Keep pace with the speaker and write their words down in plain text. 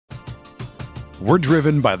We're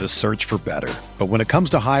driven by the search for better. But when it comes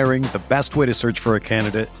to hiring, the best way to search for a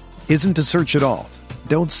candidate isn't to search at all.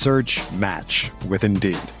 Don't search, match with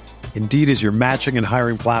Indeed. Indeed is your matching and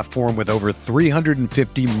hiring platform with over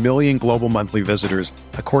 350 million global monthly visitors,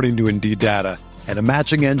 according to Indeed data, and a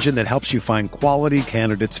matching engine that helps you find quality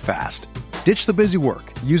candidates fast. Ditch the busy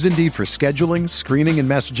work. Use Indeed for scheduling, screening, and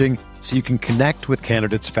messaging so you can connect with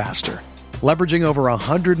candidates faster. Leveraging over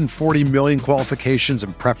 140 million qualifications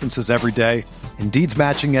and preferences every day, Indeed's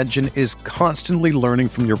matching engine is constantly learning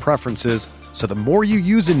from your preferences, so the more you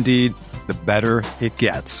use Indeed, the better it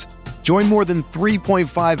gets. Join more than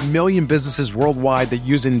 3.5 million businesses worldwide that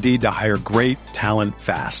use Indeed to hire great talent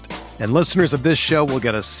fast. And listeners of this show will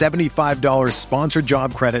get a $75 sponsored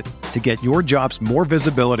job credit to get your jobs more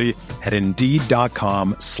visibility at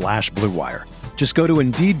Indeed.com/Blue Wire. Just go to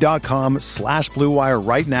Indeed.com/Blue Wire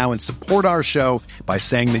right now and support our show by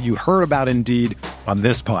saying that you heard about Indeed on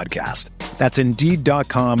this podcast. That's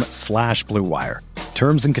Indeed.com/Blue Wire.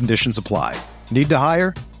 Terms and conditions apply. Need to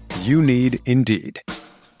hire? You need Indeed.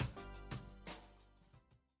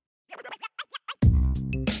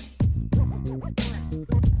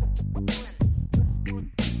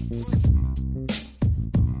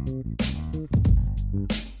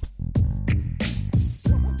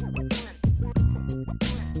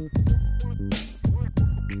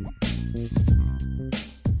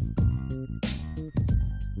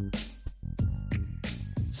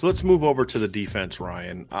 So let's move over to the defense,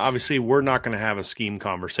 Ryan. Obviously, we're not going to have a scheme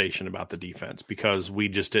conversation about the defense because we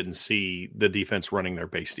just didn't see the defense running their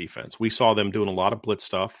base defense. We saw them doing a lot of blitz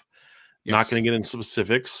stuff. Yes. Not going to get into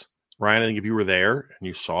specifics. Ryan, I think if you were there and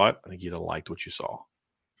you saw it, I think you'd have liked what you saw.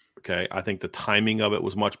 Okay, I think the timing of it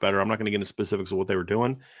was much better. I'm not going to get into specifics of what they were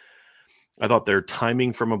doing. I thought their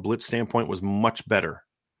timing from a blitz standpoint was much better.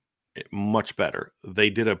 Much better. They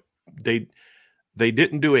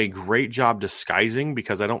didn't do a great job disguising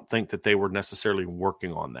because I don't think that they were necessarily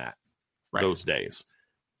working on that those days.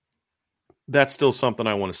 That's still something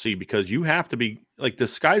I want to see because you have to be like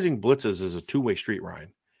disguising blitzes is a two-way street,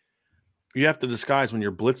 Ryan. You have to disguise when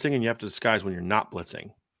you're blitzing and you have to disguise when you're not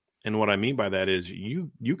blitzing. And what I mean by that is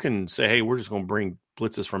you can say, hey, we're just going to bring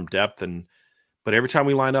blitzes from depth, but every time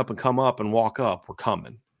we line up and come up and walk up, we're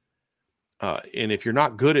coming. And if you're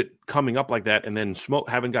not good at coming up like that and then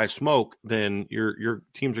having guys smoke, then your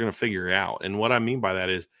teams are going to figure it out. And what I mean by that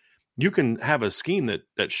is you can have a scheme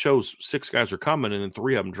that shows 6 guys are coming and then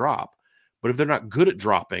 3 of them drop. But if they're not good at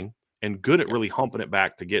dropping and good at really humping it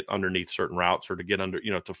back to get underneath certain routes or to get under,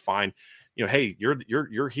 to find, hey,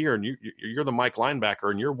 you're here and you're the Mike linebacker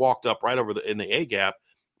and you're walked up right over in the A gap,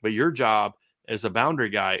 but your job as a boundary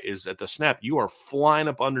guy is at the snap, you are flying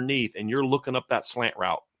up underneath and you're looking up that slant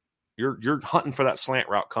route. You're hunting for that slant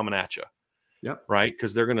route coming at you. Yep. Right?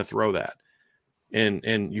 Because they're going to throw that.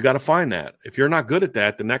 And you got to find that. If you're not good at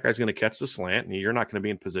that, then that guy's going to catch the slant and you're not going to be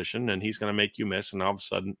in position and he's going to make you miss. And all of a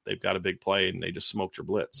sudden they've got a big play and they just smoked your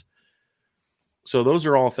blitz. So those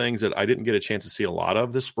are all things that I didn't get a chance to see a lot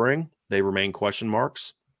of this spring. They remain question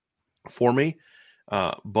marks for me.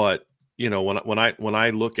 But when I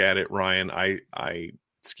look at it, Ryan, I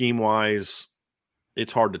scheme wise,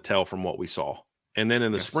 it's hard to tell from what we saw. And then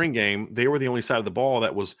in the spring game, they were the only side of the ball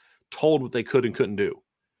that was told what they could and couldn't do.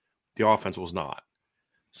 The offense was not.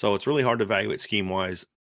 So it's really hard to evaluate scheme-wise.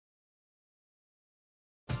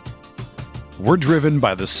 We're driven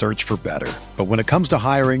by the search for better. But when it comes to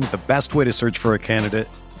hiring, the best way to search for a candidate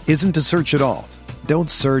isn't to search at all.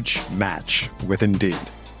 Don't search, match with Indeed.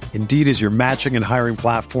 Indeed is your matching and hiring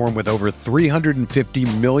platform with over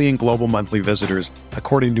 350 million global monthly visitors,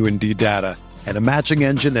 according to Indeed data, and a matching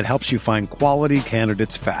engine that helps you find quality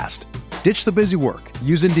candidates fast. Ditch the busy work.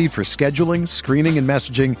 Use Indeed for scheduling, screening, and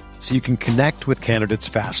messaging so you can connect with candidates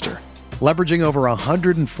faster. Leveraging over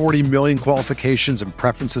 140 million qualifications and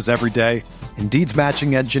preferences every day, Indeed's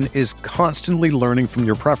matching engine is constantly learning from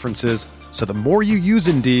your preferences, so the more you use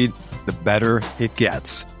Indeed, the better it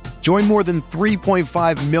gets. Join more than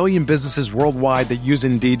 3.5 million businesses worldwide that use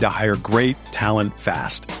Indeed to hire great talent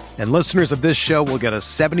fast. And listeners of this show will get a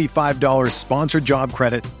 $75 sponsored job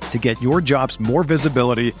credit to get your jobs more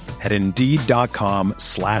visibility at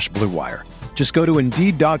Indeed.com/Blue Wire. Just go to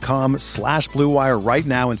Indeed.com/Blue Wire right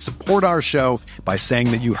now and support our show by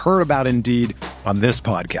saying that you heard about Indeed on this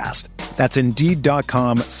podcast. That's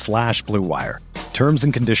Indeed.com/Blue Wire. Terms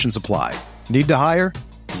and conditions apply. Need to hire?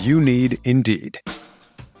 You need Indeed.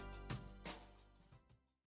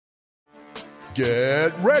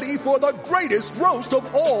 Get ready for the greatest roast of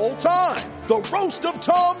all time. The Roast of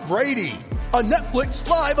Tom Brady. A Netflix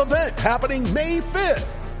live event happening May 5th.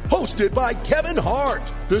 hosted by Kevin Hart.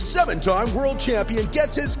 The 7-time world champion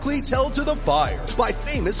gets his cleats held to the fire by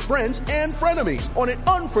famous friends and frenemies on an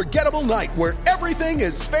unforgettable night where everything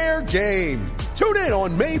is fair game. Tune in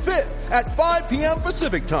on May 5th at 5 p.m.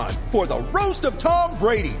 Pacific time for the Roast of Tom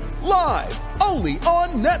Brady, live only on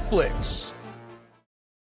Netflix.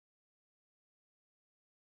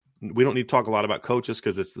 We don't need to talk a lot about coaches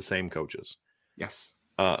because it's the same coaches. Yes.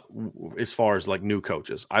 As far as like new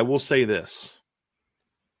coaches, I will say this.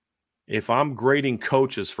 If I'm grading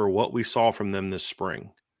coaches for what we saw from them this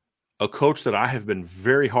spring, a coach that I have been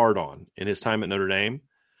very hard on in his time at Notre Dame,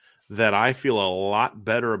 that I feel a lot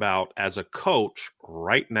better about as a coach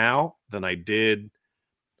right now than I did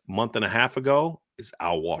a month and a half ago, is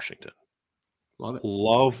Al Washington. Love it.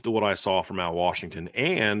 Loved what I saw from Al Washington.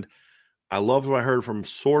 And I loved what I heard from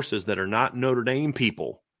sources that are not Notre Dame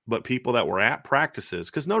people, but people that were at practices,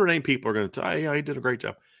 because Notre Dame people are going to tell you, yeah, he did a great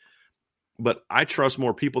job. But I trust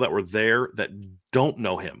more people that were there that don't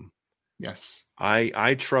know him. Yes.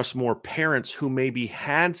 I trust more parents who maybe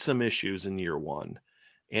had some issues in year one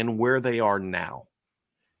and where they are now.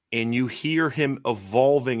 And you hear him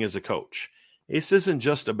evolving as a coach. This isn't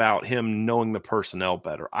just about him knowing the personnel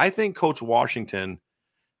better. I think Coach Washington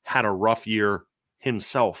had a rough year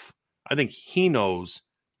himself. I think he knows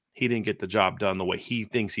he didn't get the job done the way he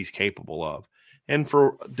thinks he's capable of. And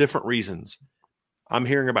for different reasons. I'm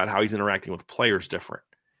hearing about how he's interacting with players different.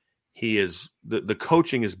 He is the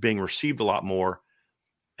coaching is being received a lot more.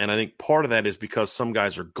 And I think part of that is because some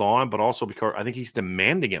guys are gone, but also because I think he's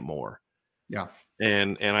demanding it more. Yeah.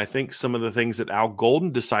 And I think some of the things that Al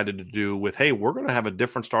Golden decided to do with, hey, we're going to have a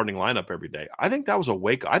different starting lineup every day. I think that was a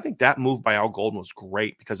wake. I think that move by Al Golden was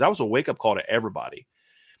great because that was a wake up call to everybody.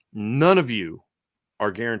 None of you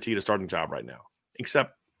are guaranteed a starting job right now,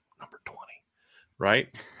 except number 20, right?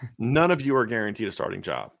 None of you are guaranteed a starting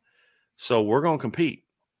job. So we're going to compete.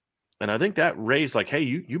 And I think that raised like, hey,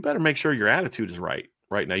 you better make sure your attitude is right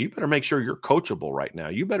now. You better make sure you're coachable right now.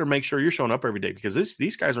 You better make sure you're showing up every day because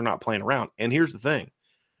these guys are not playing around. And here's the thing.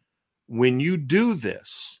 When you do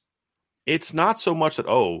this, it's not so much that,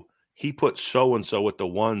 oh, he put so-and-so with the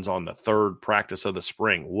ones on the third practice of the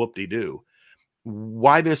spring. Whoop-de-doo.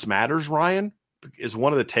 Why this matters, Ryan, is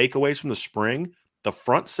one of the takeaways from the spring. The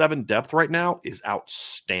front seven depth right now is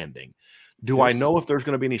outstanding. Do I know if there's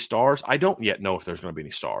going to be any stars? I don't yet know if there's going to be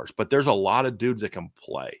any stars, but there's a lot of dudes that can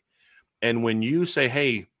play. And when you say,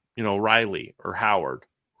 hey, Riley or Howard,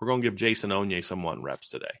 we're going to give Jason Onye some 1 reps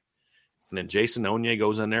today. And then Jason Onye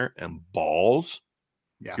goes in there and balls.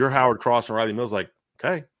 Yeah. You're Howard Cross and Riley Mills like,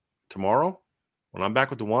 okay, tomorrow when I'm back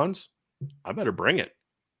with the ones, I better bring it.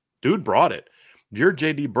 Dude brought it. You're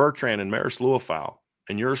J.D. Bertrand and Maris Luafau,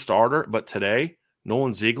 and you're a starter, but today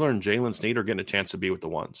Nolan Ziegler and Jalen Snead are getting a chance to be with the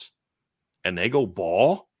ones. And they go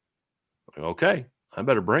ball, okay, I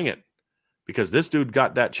better bring it. Because this dude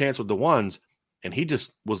got that chance with the ones, and he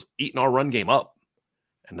just was eating our run game up.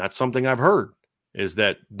 And that's something I've heard, is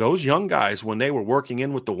that those young guys, when they were working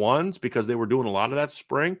in with the ones, because they were doing a lot of that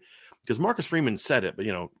spring, because Marcus Freeman said it, but,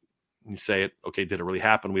 you say it, okay, did it really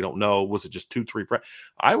happen? We don't know. Was it just 2-3?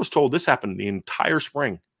 I was told this happened the entire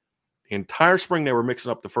spring. The entire spring they were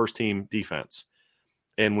mixing up the first team defense.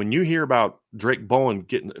 And when you hear about Drake Bowen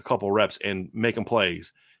getting a couple reps and making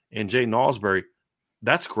plays and Jay Nosbury,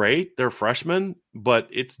 that's great. They're freshmen, but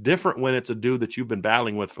it's different when it's a dude that you've been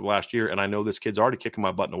battling with for the last year. And I know this kid's already kicking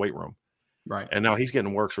my butt in the weight room. Right. And now he's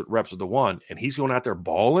getting reps with the one, and he's going out there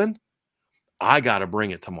balling. I got to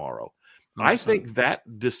bring it tomorrow. 100%. I think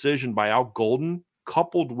that decision by Al Golden,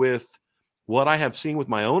 coupled with what I have seen with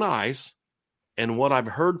my own eyes and what I've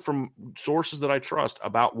heard from sources that I trust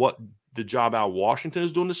about what the job Al Washington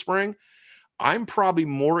is doing this spring, I'm probably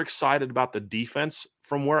more excited about the defense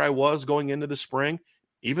from where I was going into the spring,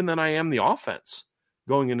 even than I am the offense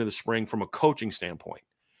going into the spring from a coaching standpoint.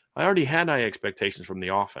 I already had high expectations from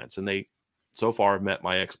the offense, and they so far have met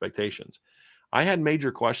my expectations. I had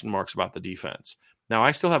major question marks about the defense. Now,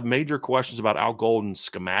 I still have major questions about Al Golden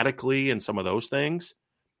schematically and some of those things,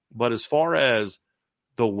 but as far as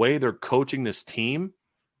the way they're coaching this team,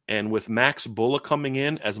 and with Max Bullock coming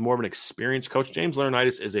in as more of an experienced coach, James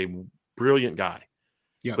Laurinaitis is a brilliant guy.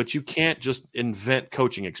 Yeah. But you can't just invent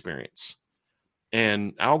coaching experience.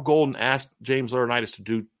 And Al Golden asked James Laurinaitis to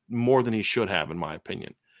do more than he should have, in my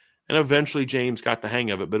opinion. And eventually James got the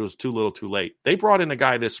hang of it, but it was too little too late. They brought in a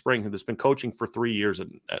guy this spring that's been coaching for 3 years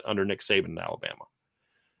under Nick Saban in Alabama.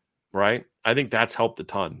 Right? I think that's helped a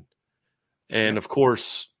ton. And, of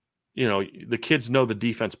course, the kids know the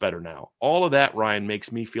defense better now. All of that, Ryan, makes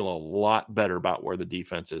me feel a lot better about where the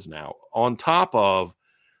defense is now. On top of,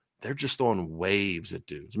 they're just throwing waves at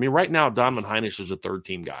dudes. I mean, right now, Donovan Hinish is a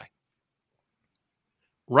third-team guy.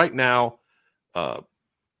 right now,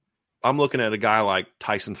 I'm looking at a guy like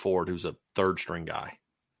Tyson Ford, who's a third-string guy.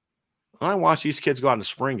 I watch these kids go out in the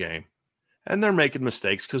spring game, and they're making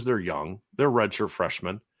mistakes because they're young. They're redshirt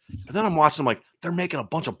freshmen. But then I'm watching them like they're making a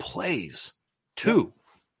bunch of plays too. Yep.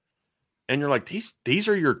 And you're like, these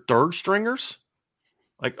are your third stringers?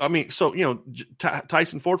 Like, I mean, so,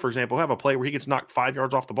 Tyson Ford, for example, will have a play where he gets knocked 5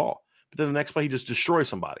 yards off the ball. But then the next play, he just destroys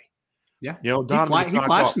somebody. Yeah. Donovan he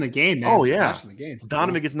flashed in the game, man. Oh, yeah. In the game.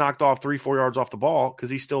 Donovan gets knocked off 3-4 yards off the ball because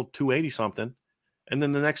he's still 280-something. And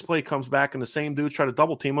then the next play comes back and the same dudes try to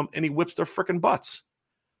double team him and he whips their freaking butts.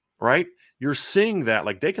 Right? You're seeing that.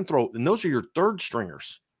 Like, they can throw – and those are your third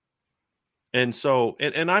stringers. And so, I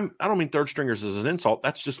don't mean third stringers as an insult.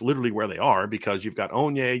 That's just literally where they are because you've got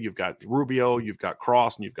Onye, you've got Rubio, you've got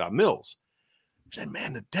Cross, and you've got Mills. And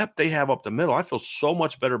man, the depth they have up the middle, I feel so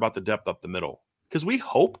much better about the depth up the middle because we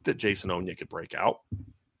hoped that Jason Onye could break out.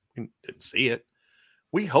 We didn't see it.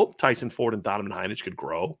 We hoped Tyson Ford and Donovan Heinich could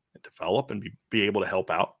grow and develop and be able to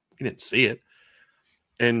help out. We didn't see it.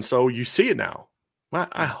 And so you see it now.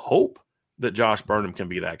 I hope that Josh Burnham can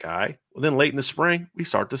be that guy. Well, then late in the spring, we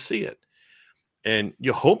start to see it. And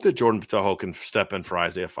you hope that Jordan Patojo can step in for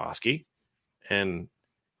Isaiah Foskey. And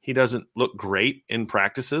he doesn't look great in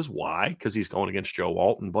practices. Why? Because he's going against Joe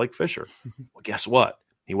Alt and Blake Fisher. Well, guess what?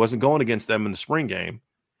 He wasn't going against them in the spring game.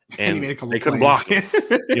 And they couldn't block him.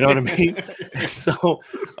 You know what I mean? So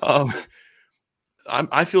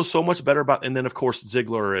I feel so much better about – and then, of course,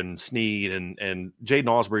 Ziegler and Snead and Jaden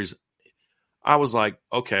Osbury's – I was like,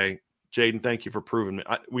 okay, Jaden, thank you for proving me.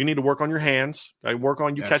 We need to work on your hands. I work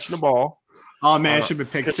on you catching the ball. Oh, man, it should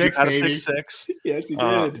have been pick six, baby. Pick six. Yes, he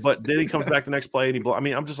did. But then he comes back the next play, and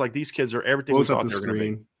I'm just like, these kids are everything we thought they were going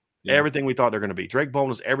to be. Yeah. Everything we thought they were going to be. Drake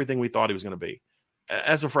Bowman is everything we thought he was going to be.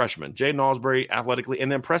 As a freshman, Jaden Osbury athletically,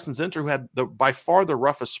 and then Preston Zinter, who had by far the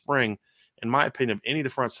roughest spring, in my opinion, of any of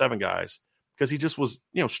the front seven guys, because he just was,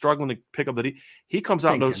 struggling to pick up the D. He comes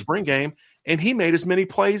out into the spring game, and he made as many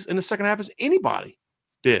plays in the second half as anybody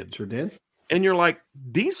did. Sure did. And you're like,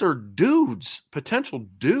 these are dudes, potential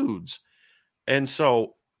dudes. And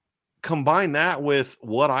so combine that with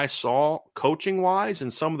what I saw coaching-wise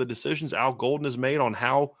and some of the decisions Al Golden has made on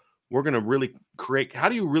how we're going to really create – how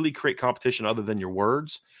do you really create competition other than your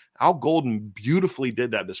words? Al Golden beautifully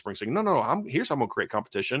did that this spring, saying, no, here's how I'm going to create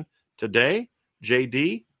competition. Today,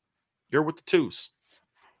 JD, you're with the twos.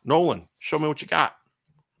 Nolan, show me what you got.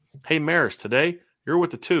 Hey, Maris, today, you're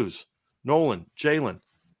with the twos. Nolan, Jalen,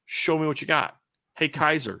 show me what you got. Hey,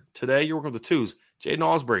 Kaiser, today, you're working with the twos. Jaden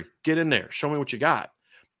Osbury, get in there. Show me what you got.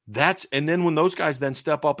 And then when those guys then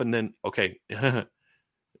step up and then, okay,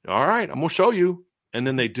 all right, I'm going to show you. And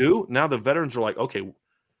then they do. Now the veterans are like, okay,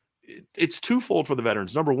 it's twofold for the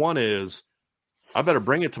veterans. Number one is I better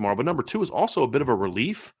bring it tomorrow. But number two is also a bit of a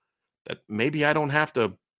relief that maybe I don't have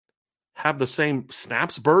to have the same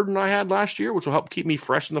snaps burden I had last year, which will help keep me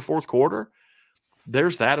fresh in the fourth quarter.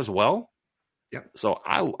 There's that as well. Yeah. So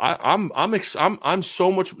I'm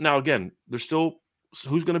so much now. Again, there's still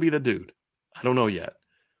who's going to be the dude. I don't know yet.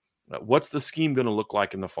 What's the scheme going to look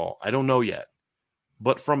like in the fall? I don't know yet.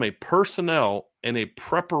 But from a personnel and a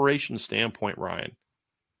preparation standpoint, Ryan,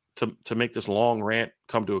 to make this long rant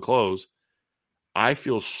come to a close, I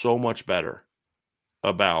feel so much better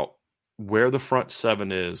about where the front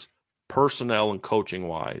seven is personnel and coaching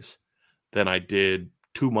wise than I did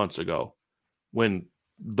 2 months ago when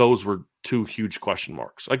those were two huge question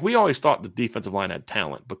marks. Like we always thought the defensive line had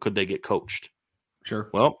talent, but could they get coached? Sure.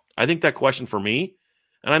 Well, I think that question for me,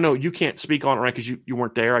 and I know you can't speak on it, right, because you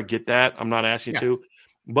weren't there. I get that. I'm not asking you to.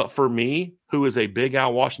 But for me, who is a big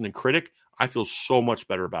Al Washington critic, I feel so much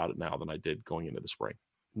better about it now than I did going into the spring.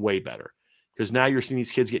 Way better. Because now you're seeing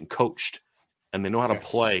these kids getting coached and they know how to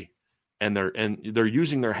play and they're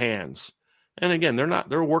using their hands. And again,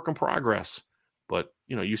 they're a work in progress. But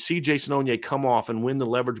you see Jason Onye come off and win the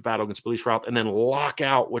leverage battle against Billy Shrout and then lock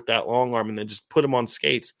out with that long arm and then just put him on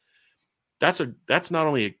skates. That's not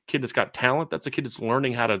only a kid that's got talent, that's a kid that's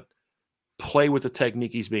learning how to play with the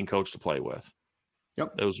technique he's being coached to play with.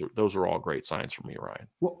 Yep. Those are all great signs for me, Ryan.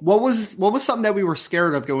 What was something that we were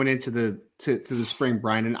scared of going into the spring,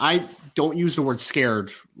 Brian? And I don't use the word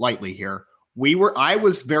scared lightly here. I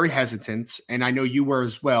was very hesitant, and I know you were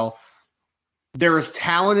as well. There is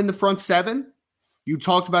talent in the front seven. You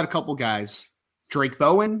talked about a couple guys: Drake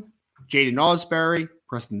Bowen, Jaden Osbury,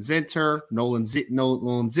 Preston Zinter, Nolan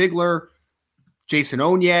Ziegler, Jason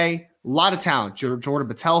Onye. A lot of talent. Jordan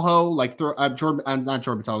Botelho, not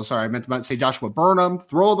Jordan Botelho, sorry. I meant to say Joshua Burnham.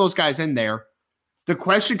 Throw all those guys in there. The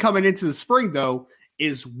question coming into the spring, though,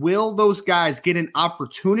 is will those guys get an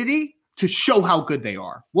opportunity to show how good they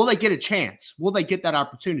are? Will they get a chance? Will they get that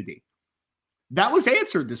opportunity? That was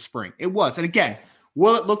answered this spring. It was. And again,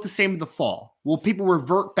 will it look the same in the fall? Will people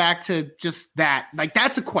revert back to just that? Like,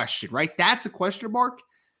 that's a question, right? That's a question mark.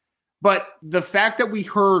 But the fact that we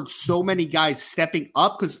heard so many guys stepping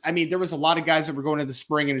up, because, I mean, there was a lot of guys that were going into the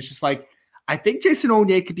spring, and it's just like, I think Jason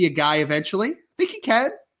Onye could be a guy eventually. I think he can.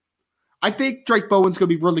 I think Drake Bowen's going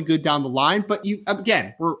to be really good down the line. But,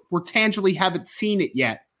 we're tangibly haven't seen it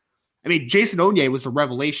yet. I mean, Jason Onye was the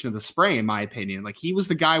revelation of the spring, in my opinion. Like, he was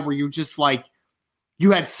the guy where you just, like, you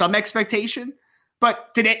had some expectation.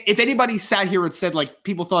 But if anybody sat here and said, like,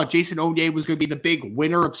 people thought Jason Onye was going to be the big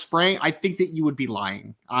winner of spring, I think that you would be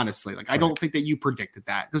lying, honestly. Like, I don't think that you predicted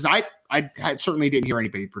that. Because I certainly didn't hear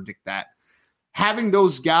anybody predict that. Having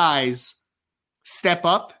those guys step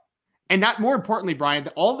up, and not more importantly, Brian,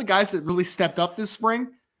 all the guys that really stepped up this spring,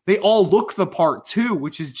 they all look the part too,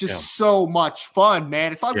 which is just so much fun,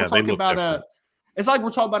 man. It's like we're talking about it's like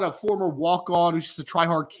we're talking about a former walk-on who's just a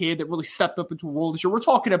try-hard kid that really stepped up into a role this year. We're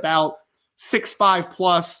talking about 6'5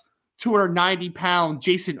 plus, 290-pound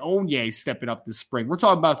Jason Onye stepping up this spring. We're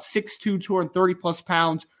talking about 6'2, 230 plus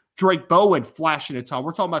pounds, Drake Bowen flashing a ton.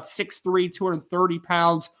 We're talking about 6'3, 230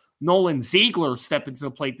 pounds, Nolan Ziegler stepping to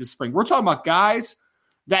the plate this spring. We're talking about guys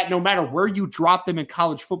that no matter where you drop them in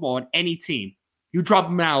college football on any team, you drop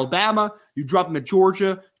them in Alabama, you drop them at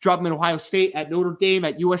Georgia, drop them in Ohio State, at Notre Dame,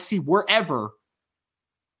 at USC, wherever,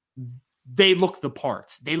 they look the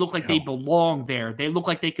part. They look like they belong there. They look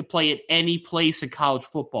like they could play at any place in college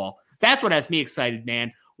football. That's what has me excited,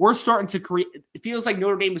 man. We're starting to create – it feels like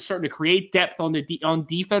Notre Dame is starting to create depth on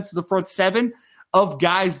defense of the front seven of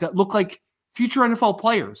guys that look like future NFL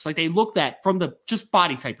players. Like, they look that from the just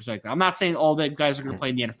body type perspective. I'm not saying all the guys are going to play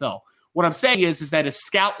in the NFL. What I'm saying is that a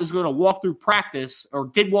scout is going to walk through practice, or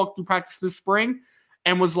did walk through practice this spring,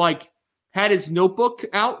 and was like, had his notebook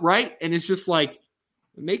out, right? And it's just like,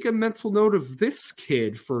 make a mental note of this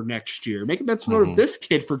kid for next year. Make a mental note of this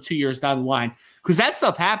kid for 2 years down the line. Because that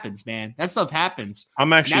stuff happens, man. That stuff happens.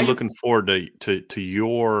 I'm actually looking forward to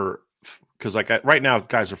your – because like right now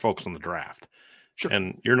guys are focused on the draft. Sure.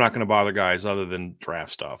 And you're not going to bother guys other than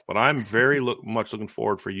draft stuff. But I'm very much looking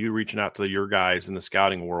forward for you reaching out to your guys in the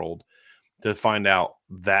scouting world to find out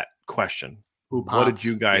that question. What did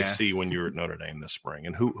you guys see when you were at Notre Dame this spring?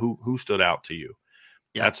 And who stood out to you?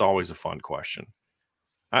 Yeah. That's always a fun question.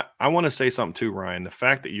 I want to say something too, Ryan. The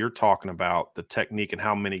fact that you're talking about the technique and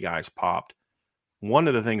how many guys popped, one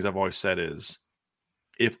of the things I've always said is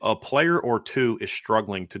if a player or two is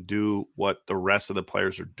struggling to do what the rest of the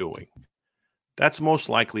players are doing, that's most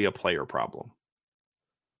likely a player problem,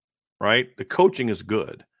 right? The coaching is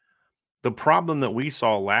good. The problem that we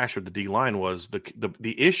saw last year at the D-line was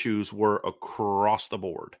the issues were across the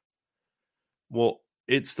board. Well,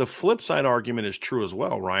 it's the flip side argument is true as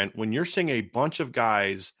well, Ryan. When you're seeing a bunch of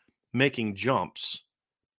guys making jumps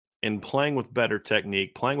and playing with better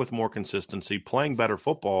technique, playing with more consistency, playing better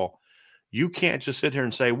football, you can't just sit here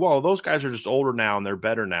and say, well, those guys are just older now and they're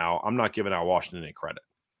better now. I'm not giving out Washington any credit.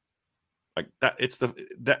 Like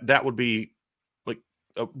that, that would be like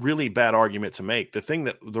a really bad argument to make.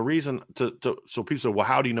 The reason so people say, well,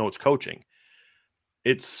 how do you know it's coaching?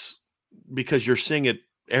 It's because you're seeing it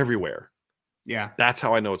everywhere. Yeah. That's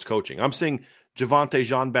how I know it's coaching. I'm seeing Javonte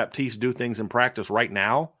Jean-Baptiste do things in practice right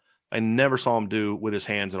now I never saw him do with his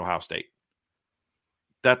hands at Ohio State.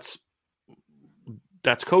 That's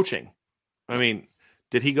coaching. I mean,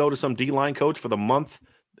 did he go to some D-line coach for the month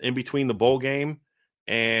in between the bowl game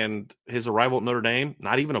and his arrival at Notre Dame?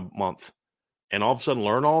 Not even a month. And all of a sudden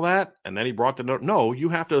learn all that? And then he brought the – no, you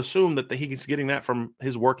have to assume that he's getting that from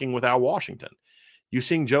his working with Al Washington. You're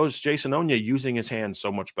seeing Jason Onye using his hands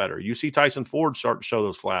so much better. You see Tyson Ford start to show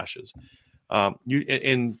those flashes.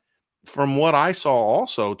 And from what I saw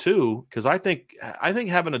also too, because I think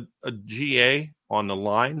having a GA on the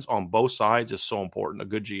lines on both sides is so important. A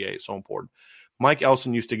good GA is so important. Mike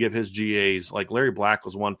Elson used to give his GAs, like Larry Black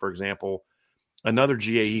was one, for example. Another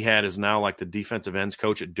GA he had is now like the defensive ends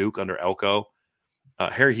coach at Duke under Elko.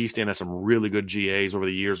 Harry Heastan has some really good GAs over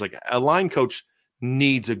the years. Like a line coach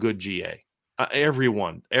needs a good GA.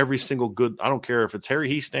 Every single good, I don't care if it's Harry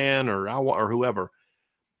Heastan or whoever.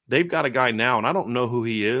 They've got a guy now, and I don't know who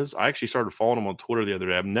he is. I actually started following him on Twitter the other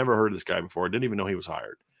day. I've never heard of this guy before. I didn't even know he was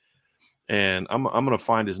hired. And I'm going to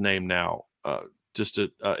find his name now.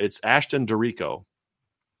 It's Ashton Derico.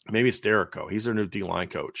 Maybe it's Derico. He's their new D-line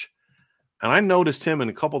coach. And I noticed him in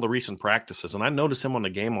a couple of the recent practices, and I noticed him on the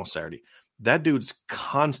game on Saturday. That dude's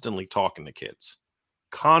constantly talking to kids,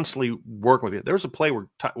 constantly working with it. There was a play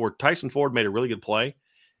where Tyson Ford made a really good play,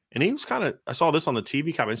 and he was kind of – I saw this on the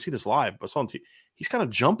TV. I didn't see this live, but I saw on TV. He's kind of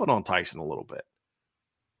jumping on Tyson a little bit.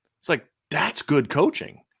 It's like, that's good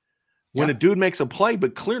coaching. When a dude makes a play,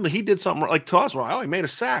 but clearly he did something like to us, he made a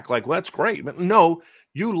sack. Like, well, that's great. But no,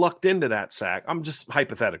 you lucked into that sack. I'm just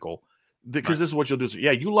hypothetical because this is what you'll do.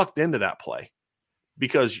 Yeah, you lucked into that play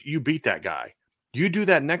because you beat that guy. You do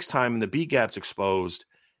that next time and the B gap's exposed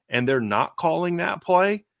and they're not calling that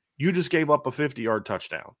play, you just gave up a 50-yard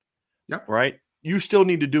touchdown. Yep. Right? You still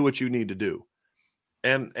need to do what you need to do.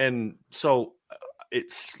 And so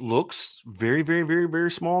it looks very, very, very,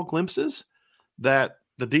 very small glimpses that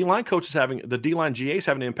the D-line coach is having, the D-line GA is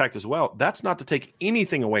having an impact as well. That's not to take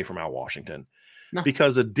anything away from Al Washington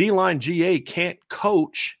because a D-line GA can't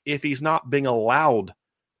coach if he's not being allowed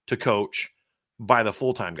to coach by the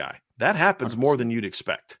full-time guy. That happens 100%. More than you'd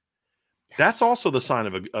expect. Yes. That's also the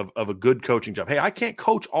sign of a good coaching job. Hey, I can't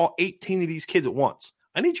coach all 18 of these kids at once.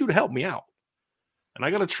 I need you to help me out. And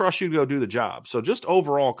I got to trust you to go do the job. So just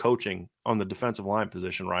overall coaching on the defensive line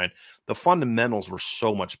position, Ryan, the fundamentals were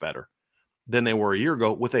so much better than they were a year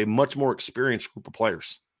ago with a much more experienced group of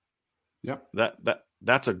players. Yep.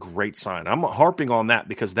 That's a great sign. I'm harping on that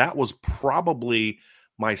because that was probably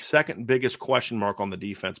my second biggest question mark on the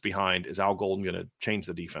defense behind is Al Golden going to change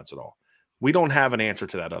the defense at all? We don't have an answer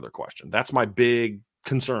to that other question. That's my big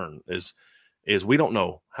concern is we don't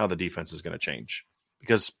know how the defense is going to change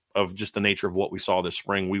because of just the nature of what we saw this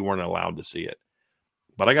spring. We weren't allowed to see it.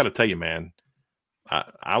 But I got to tell you, man,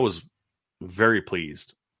 I was very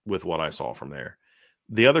pleased with what I saw from there.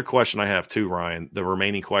 The other question I have too, Ryan, the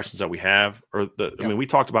remaining questions that we have I mean, we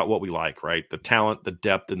talked about what we like, right? The talent, the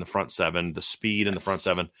depth in the front seven, the speed in the front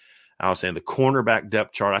seven. I was saying the cornerback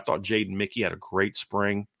depth chart. I thought Jaden Mickey had a great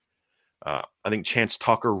spring. I think Chance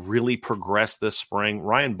Tucker really progressed this spring.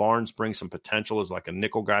 Ryan Barnes brings some potential as like a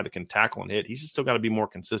nickel guy that can tackle and hit. He's still got to be more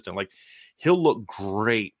consistent. Like he'll look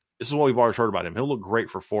great. This is what we've always heard about him. He'll look great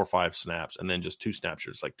for 4 or 5 snaps and then just 2 snaps.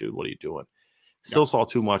 You're just like, dude, what are you doing? Still saw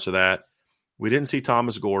too much of that. We didn't see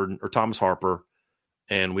Thomas Harper,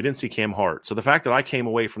 and we didn't see Cam Hart. So the fact that I came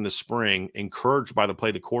away from this spring encouraged by the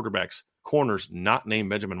play the quarterbacks, corners not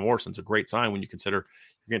named Benjamin Morrison is a great sign when you consider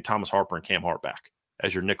you're getting Thomas Harper and Cam Hart back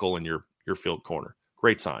as your nickel and your field corner.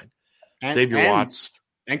 Great sign. Xavier Watts.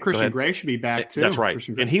 And Christian Gray should be back too. That's right.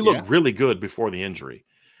 And he looked really good before the injury.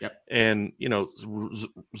 Yep. And,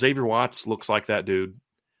 Xavier Watts looks like that dude.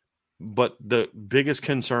 But the biggest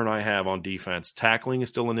concern I have on defense, tackling is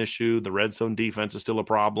still an issue. The red zone defense is still a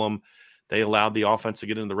problem. They allowed the offense to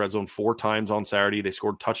get into the red zone 4 times on Saturday. They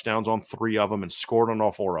scored touchdowns on 3 of them and scored on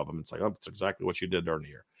all 4 of them. It's like, that's exactly what you did during the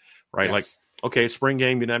year, right? Yes. Like, okay, spring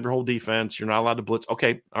game, you didn't have your whole defense. You're not allowed to blitz.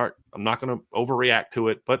 Okay, all right, I'm not going to overreact to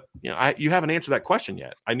it. But, you haven't answered that question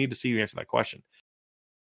yet. I need to see you answer that question.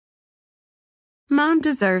 Mom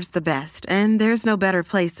deserves the best, and there's no better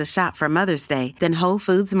place to shop for Mother's Day than Whole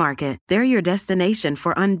Foods Market. They're your destination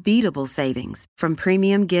for unbeatable savings, from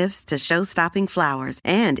premium gifts to show-stopping flowers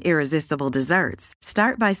and irresistible desserts.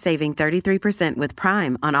 Start by saving 33% with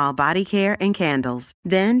Prime on all body care and candles.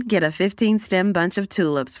 Then get a 15-stem bunch of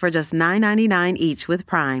tulips for just $9.99 each with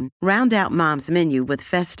Prime. Round out Mom's menu with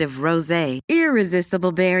festive rosé,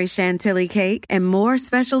 irresistible berry chantilly cake, and more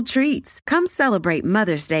special treats. Come celebrate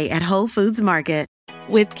Mother's Day at Whole Foods Market.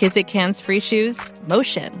 With Kizik hands-free shoes,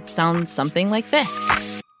 motion sounds something like this.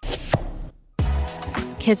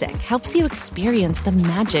 Kizik helps you experience the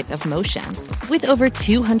magic of motion. With over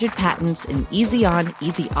 200 patents and easy-on,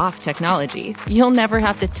 easy-off technology, you'll never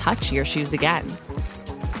have to touch your shoes again.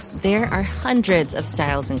 There are hundreds of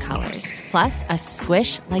styles and colors, plus a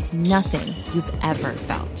squish like nothing you've ever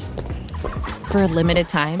felt. For a limited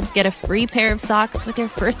time, get a free pair of socks with your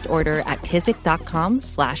first order at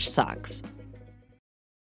kizik.com/socks.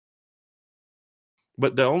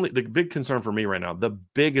 But the big concern for me right now, the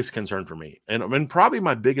biggest concern for me, and probably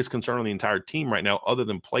my biggest concern on the entire team right now, other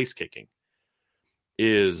than place kicking,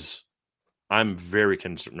 is I'm very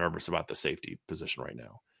nervous about the safety position right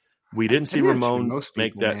now. We didn't see Ramon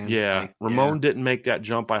make that. Man. Yeah, Ramon didn't make that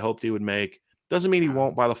jump I hoped he would make. Doesn't mean he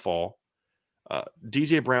won't by the fall.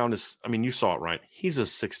 DJ Brown is, you saw it, right? He's a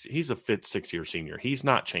fit 6-year senior. He's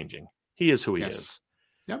not changing. He is who he is.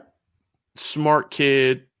 Yep. Smart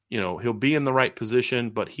kid. He'll be in the right position,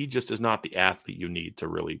 but he just is not the athlete you need to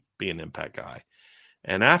really be an impact guy.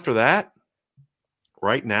 And after that,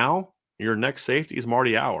 right now, your next safety is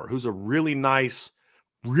Marty Auer, who's a really nice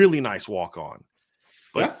walk-on.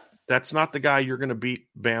 But that's not the guy you're going to beat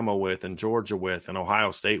Bama with and Georgia with and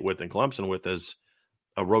Ohio State with and Clemson with as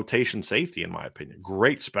a rotation safety, in my opinion.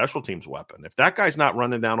 Great special teams weapon. If that guy's not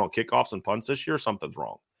running down on kickoffs and punts this year, something's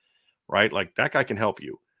wrong, right? Like, that guy can help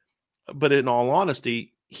you. But in all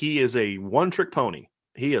honesty, he is a one-trick pony.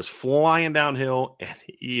 He is flying downhill, and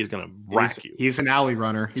he is going to wreck you. He's an alley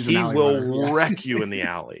runner. He will wreck you in the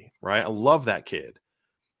alley, right? I love that kid.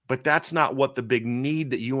 But that's not what the big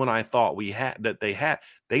need that you and I thought they had.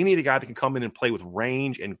 They need a guy that can come in and play with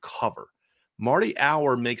range and cover. Marty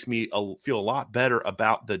Auer makes me feel a lot better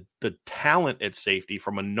about the talent at safety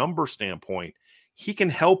from a number standpoint. He can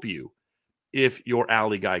help you if your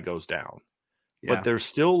alley guy goes down. Yeah. But they're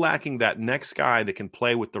still lacking that next guy that can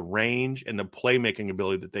play with the range and the playmaking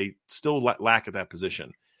ability that they still lack at that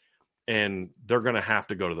position. And they're going to have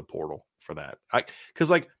to go to the portal for that. Because,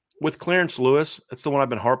 like, with Clarence Lewis, that's the one I've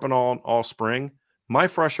been harping on all spring. My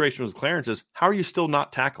frustration with Clarence is, how are you still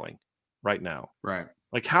not tackling right now? Right.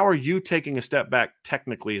 Like, how are you taking a step back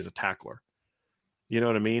technically as a tackler? You know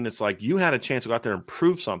what I mean? It's like you had a chance to go out there and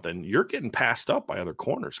prove something. You're getting passed up by other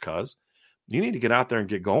corners, cuz you need to get out there and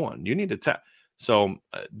get going. You need to So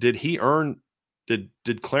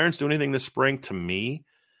did Clarence do anything this spring to me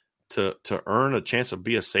to earn a chance to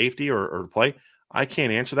be a safety or play? I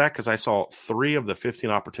can't answer that because I saw 3 of the 15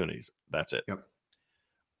 opportunities. That's it. Yep.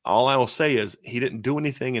 All I will say is he didn't do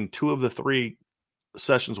anything in 2 of the 3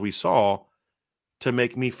 sessions we saw to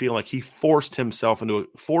make me feel like he forced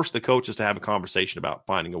the coaches to have a conversation about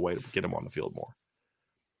finding a way to get him on the field more.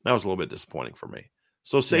 That was a little bit disappointing for me.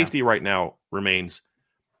 So safety right now remains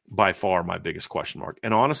by far my biggest question mark.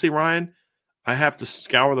 And honestly, Ryan, I have to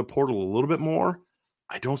scour the portal a little bit more.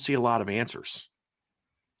 I don't see a lot of answers.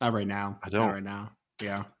 Not right now. I don't. Not right now.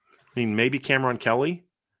 Yeah. I mean, maybe Cameron Kelly,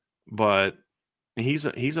 but he's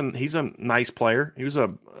a nice player. He was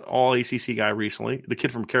a all ACC guy recently. The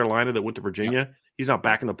kid from Carolina that went to Virginia, he's not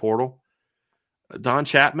back in the portal. Don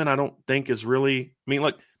Chapman, I don't think is really. I mean,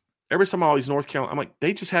 like every time all these North Carolina, I'm like,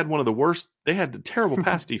 they just had one of the worst. They had the terrible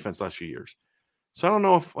pass defense last few years. So I don't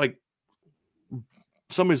know if like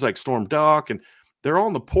somebody's like Storm Duck and they're all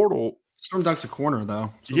in the portal. Storm Duck's a corner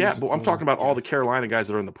though. But I'm talking about all the Carolina guys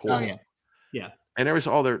that are in the portal. Oh yeah. And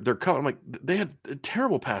they're cut. I'm like, they had a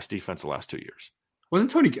terrible pass defense the last 2 years.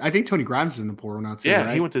 Wasn't Tony? I think Tony Grimes is in the portal now too. Yeah,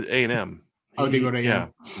 right? He went to A&M. Oh, they go to A&M. Yeah.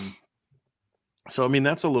 So I mean,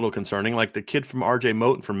 that's a little concerning. Like the kid from RJ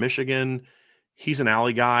Moten from Michigan, he's an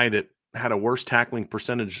alley guy that had a worse tackling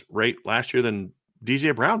percentage rate last year than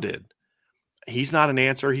DJ Brown did. He's not an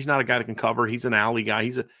answer. He's not a guy that can cover. He's an alley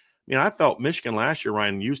guy. I felt Michigan last year,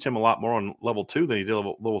 Ryan, used him a lot more on level 2 than he did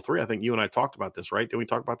level 3. I think you and I talked about this, right? Did we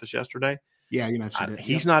talk about this yesterday? Yeah, you mentioned it.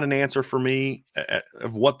 He's not an answer for me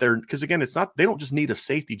of what because again, it's not, they don't just need a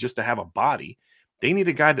safety just to have a body. They need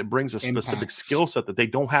a guy that brings a specific skill set that they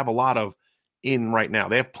don't have a lot of in right now.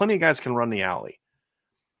 They have plenty of guys who can run the alley.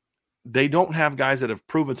 They don't have guys that have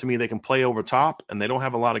proven to me they can play over top, and they don't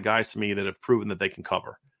have a lot of guys to me that have proven that they can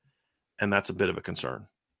cover. And that's a bit of a concern.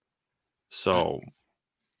 So,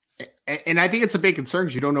 and I think it's a big concern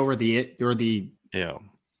because you don't know where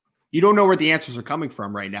you don't know where the answers are coming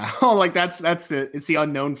from right now. Like it's the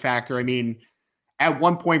unknown factor. I mean, at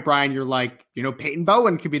one point, Brian, you're like, Peyton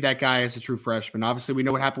Bowen could be that guy as a true freshman. Obviously, we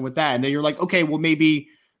know what happened with that. And then you're like, okay, well, maybe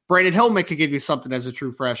Brandon Hillman could give you something as a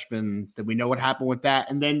true freshman. Then we know what happened with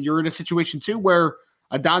that. And then you're in a situation too where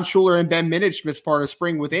Don Schuler and Ben Minich missed part of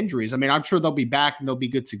spring with injuries. I mean, I'm sure they'll be back and they'll be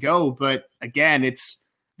good to go. But again, it's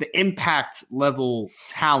the impact level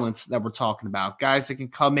talents that we're talking about. Guys that can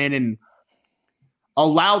come in and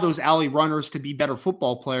allow those alley runners to be better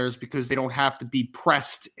football players because they don't have to be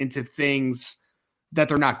pressed into things that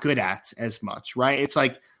they're not good at as much, right? It's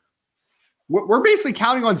like we're basically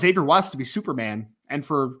counting on Xavier Watts to be Superman and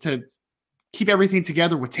to keep everything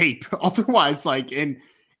together with tape. Otherwise, and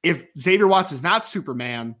if Xavier Watts is not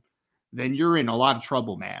Superman, then you're in a lot of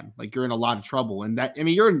trouble, man. Like you're in a lot of trouble. And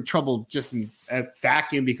you're in trouble just in a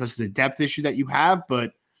vacuum because of the depth issue that you have,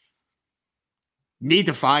 but need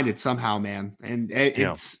to find it somehow, man. And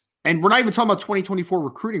and we're not even talking about 2024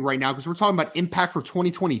 recruiting right now because we're talking about impact for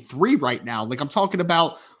 2023 right now. Like I'm talking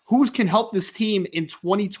about who can help this team in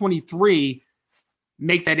 2023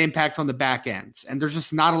 make that impact on the back ends. And there's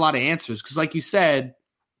just not a lot of answers because, like you said,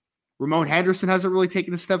 Ramon Henderson hasn't really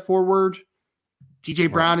taken a step forward.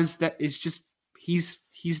 DJ Brown he's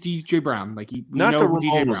DJ Brown. Like not that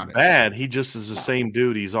Ramon was bad. He just is the same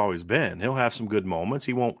dude he's always been. He'll have some good moments.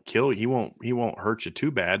 He won't kill you. He won't hurt you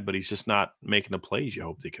too bad, but he's just not making the plays you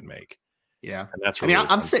hope they can make. Yeah. And that's really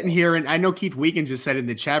I'm sitting here and I know Keith Wiegand just said in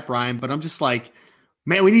the chat, Brian, but I'm just like,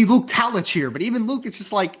 man, we need Luke Talich here. But even Luke, it's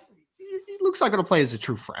just like, Luke's not going to play as a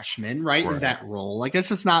true freshman, right? In that role. Like, it's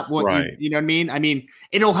just not what, you know what I mean? I mean,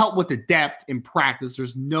 it'll help with the depth in practice.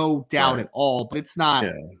 There's no doubt at all, but it's not,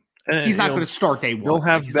 he's not going to start day one. They'll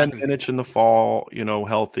have Ben Minich in the fall,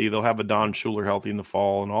 healthy. They'll have a Don Schuler healthy in the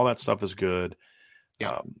fall, and all that stuff is good.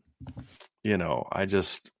 Yeah.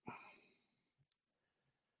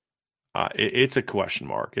 It's a question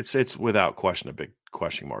mark. It's without question a big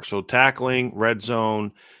question mark. So tackling, red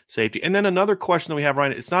zone, safety. And then another question that we have,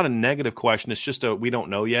 Ryan, it's not a negative question. It's just we don't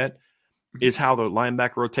know yet, is how the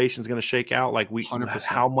linebacker rotation is going to shake out. Like 100%.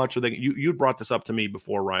 How much are they? You brought this up to me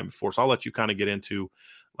before, Ryan, before. So I'll let you kind of get into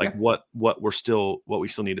what we still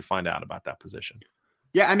need to find out about that position.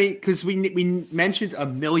 Yeah, I mean, because we mentioned a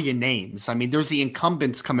million names. I mean, there's the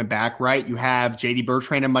incumbents coming back, right? You have J.D.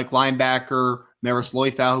 Bertrand and Mike linebacker, Maris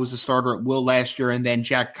Loifau, who's a starter at will last year, and then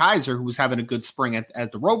Jack Kaiser, who was having a good spring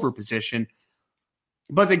at the rover position.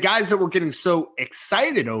 But the guys that we're getting so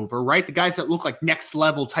excited over, right, the guys that look like next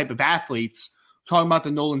level type of athletes, talking about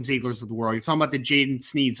the Nolan Zieglers of the world, you're talking about the Jaden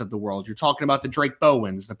Sneeds of the world, you're talking about the Drake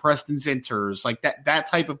Bowens, the Preston Zinters, like that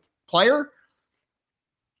type of player.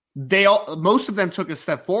 Most of them took a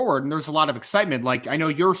step forward, and there's a lot of excitement. Like, I know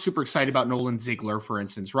you're super excited about Nolan Ziegler, for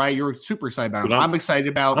instance, right? You're super excited about him. I'm excited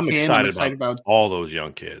about him. I'm excited about all those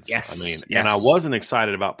young kids. Yes. I mean, and I wasn't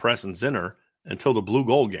excited about Preston Zinner until the blue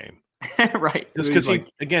gold game. Right. Because he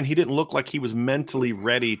didn't look like he was mentally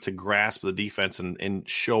ready to grasp the defense and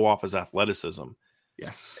show off his athleticism.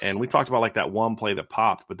 Yes. And we talked about like that one play that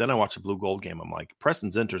popped, but then I watched the blue gold game. I'm like, Preston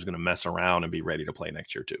Zinter is going to mess around and be ready to play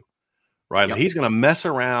next year too. Right. Yep. He's going to mess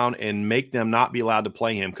around and make them not be allowed to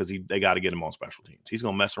play him because they got to get him on special teams. He's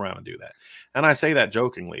going to mess around and do that. And I say that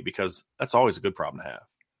jokingly because that's always a good problem to have.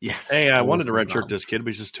 Yes. Hey, I wanted to redshirt this kid,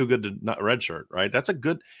 but he's just too good to not redshirt. Right. That's a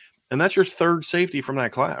good, and that's your third safety from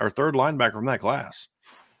that class or third linebacker from that class.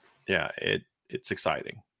 Yeah. It's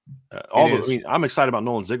exciting. I'm excited about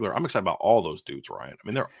Nolan Ziegler. I'm excited about all those dudes, Ryan. I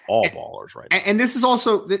mean, they're all ballers right now. And this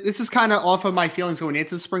is kind of off of my feelings going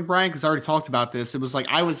into the spring, Brian, because I already talked about this. It was like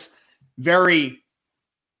I was very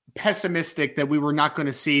pessimistic that we were not going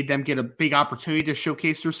to see them get a big opportunity to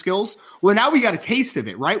showcase their skills. Well, now we got a taste of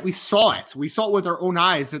it, right? We saw it. We saw it with our own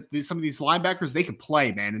eyes that some of these linebackers, they can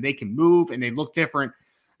play, man, and they can move and they look different.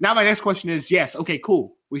 Now my next question is, yes, okay,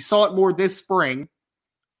 cool. We saw it more this spring,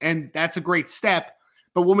 and that's a great step.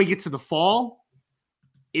 But when we get to the fall,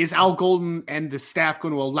 is Al Golden and the staff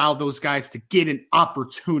going to allow those guys to get an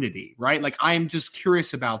opportunity, right? Like, I am just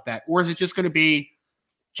curious about that. Or is it just going to be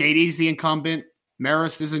JD's the incumbent,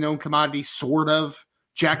 Maris is a known commodity, sort of.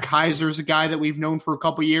 Jack Kaiser's a guy that we've known for a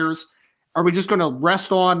couple years. Are we just going to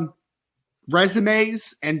rest on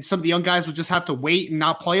resumes and some of the young guys will just have to wait and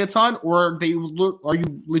not play a ton? Or are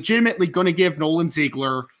you legitimately going to give Nolan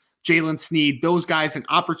Ziegler, Jalen Sneed, those guys an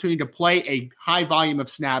opportunity to play a high volume of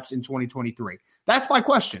snaps in 2023? That's my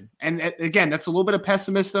question. And again, that's a little bit of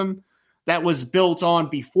pessimism that was built on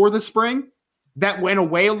before the spring. That went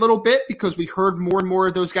away a little bit because we heard more and more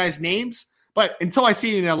of those guys' names. But until I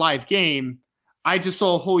see it in a live game, I just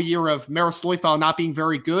saw a whole year of Maris Loifau not being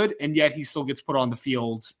very good, and yet he still gets put on the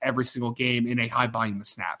fields every single game in a high volume of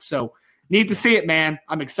snaps. So need to see it, man.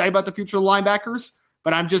 I'm excited about the future of the linebackers,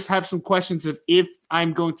 but I'm just have some questions of if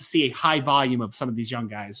I'm going to see a high volume of some of these young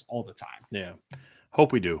guys all the time. Yeah.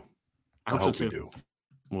 Hope we do. I hope we do.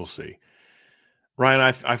 We'll see.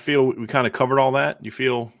 Ryan, I feel we kind of covered all that. You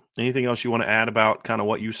feel anything else you want to add about kind of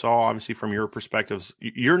what you saw, obviously, from your perspectives?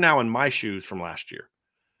 You're now in my shoes from last year.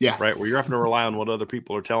 Yeah. Right. Where you're having to rely on what other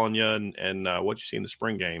people are telling you and what you see in the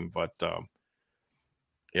spring game. But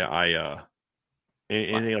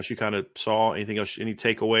anything else you kind of saw? Anything else? Any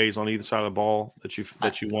takeaways on either side of the ball that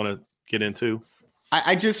you want to get into?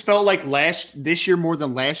 I just felt like this year more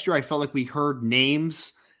than last year. I felt like we heard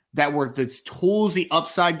names that were the tools, the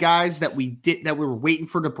upside guys that we were waiting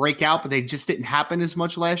for to break out, but they just didn't happen as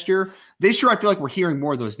much last year. This year, I feel like we're hearing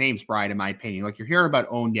more of those names, Brian, in my opinion. Like, you're hearing about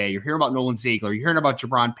Onye, you're hearing about Nolan Ziegler, you're hearing about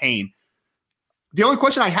Jabron Payne. The only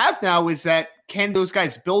question I have now is that can those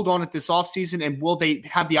guys build on it this offseason, and will they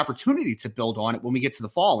have the opportunity to build on it when we get to the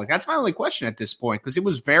fall? Like, that's my only question at this point, because it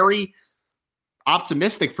was very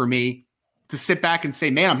optimistic for me to sit back and say,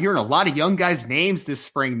 man, I'm hearing a lot of young guys' names this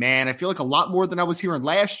spring, man. I feel like a lot more than I was hearing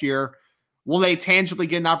last year. Will they tangibly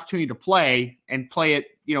get an opportunity to play and play it,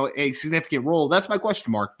 a significant role? That's my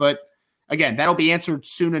question mark. But again, that'll be answered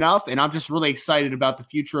soon enough. And I'm just really excited about the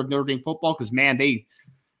future of Notre Dame football because, man,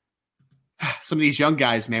 some of these young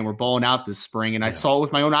guys, man, were balling out this spring. And I saw it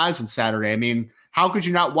with my own eyes on Saturday. I mean, how could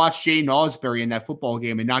you not watch Jaden Ausberry in that football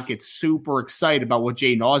game and not get super excited about what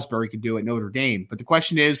Jaden Ausberry could do at Notre Dame? But the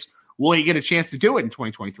question is, will he get a chance to do it in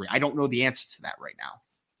 2023? I don't know the answer to that right now.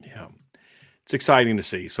 Yeah, it's exciting to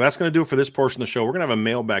see. So that's going to do it for this portion of the show. We're going to have a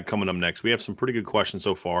mailbag coming up next. We have some pretty good questions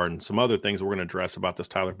so far and some other things we're going to address about this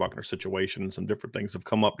Tyler Buckner situation and some different things have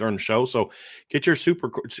come up during the show. So get your super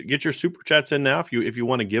chats in now if you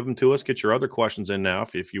want to give them to us. Get your other questions in now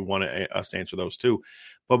if you want us to answer those too.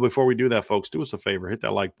 But before we do that, folks, do us a favor. Hit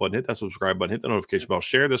that like button, hit that subscribe button, hit the notification bell,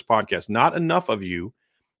 share this podcast. Not enough of you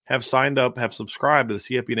have signed up, have subscribed to the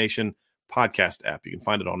CFB Nation podcast app. You can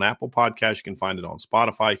find it on Apple Podcasts. You can find it on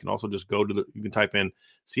Spotify. You can also just you can type in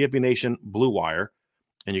CFB Nation Blue Wire,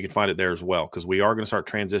 and you can find it there as well, because we are going to start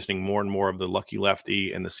transitioning more and more of the Lucky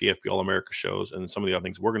Lefty and the CFB All-America shows and some of the other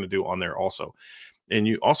things we're going to do on there also. And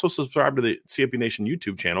you also subscribe to the CFB Nation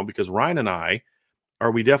YouTube channel, because Ryan and I,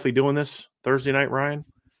 are we definitely doing this Thursday night, Ryan?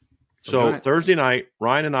 So Thursday night,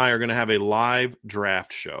 Ryan and I are going to have a live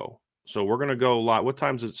draft show. So we're going to go live. What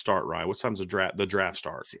time does it start, Ryan? What time's the draft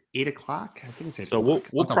start? It's 8 o'clock. I think it's 8 so o'clock.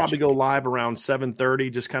 We'll probably go live around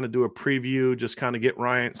 7:30, just kind of do a preview, just kind of get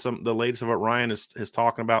Ryan the latest of what Ryan is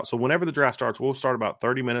talking about. So whenever the draft starts, we'll start about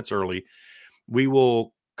 30 minutes early. We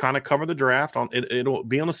will kind of cover the draft on it. It'll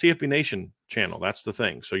be on the CFB Nation channel. That's the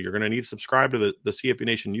thing. So you're going to need to subscribe to the CFB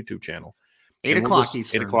Nation YouTube channel. 8 o'clock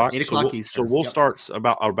Eastern. 8 o'clock. 8 o'clock Eastern. So we'll start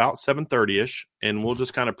about 7:30ish, and we'll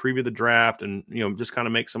just kind of preview the draft and just kind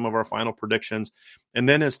of make some of our final predictions. And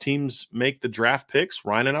then as teams make the draft picks,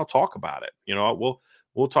 Ryan and I'll talk about it.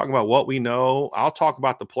 We'll talk about what we know. I'll talk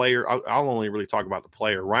about the player. I'll only really talk about the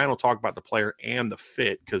player. Ryan will talk about the player and the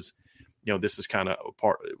fit, because this is kind of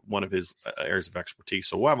one of his areas of expertise.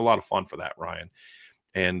 So we'll have a lot of fun for that, Ryan.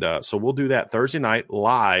 And so we'll do that Thursday night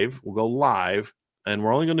live. We'll go live. And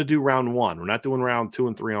we're only going to do round 1. We're not doing round 2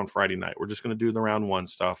 and 3 on Friday night. We're just going to do the round 1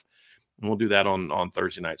 stuff. And we'll do that on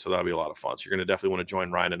Thursday night. So that'll be a lot of fun. So you're going to definitely want to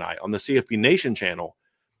join Ryan and I on the CFB Nation channel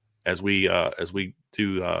as we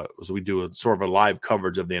do a sort of a live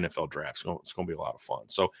coverage of the NFL draft. It's going to be a lot of fun.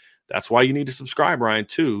 So that's why you need to subscribe, Ryan,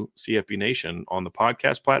 to CFB Nation on the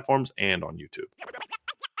podcast platforms and on YouTube.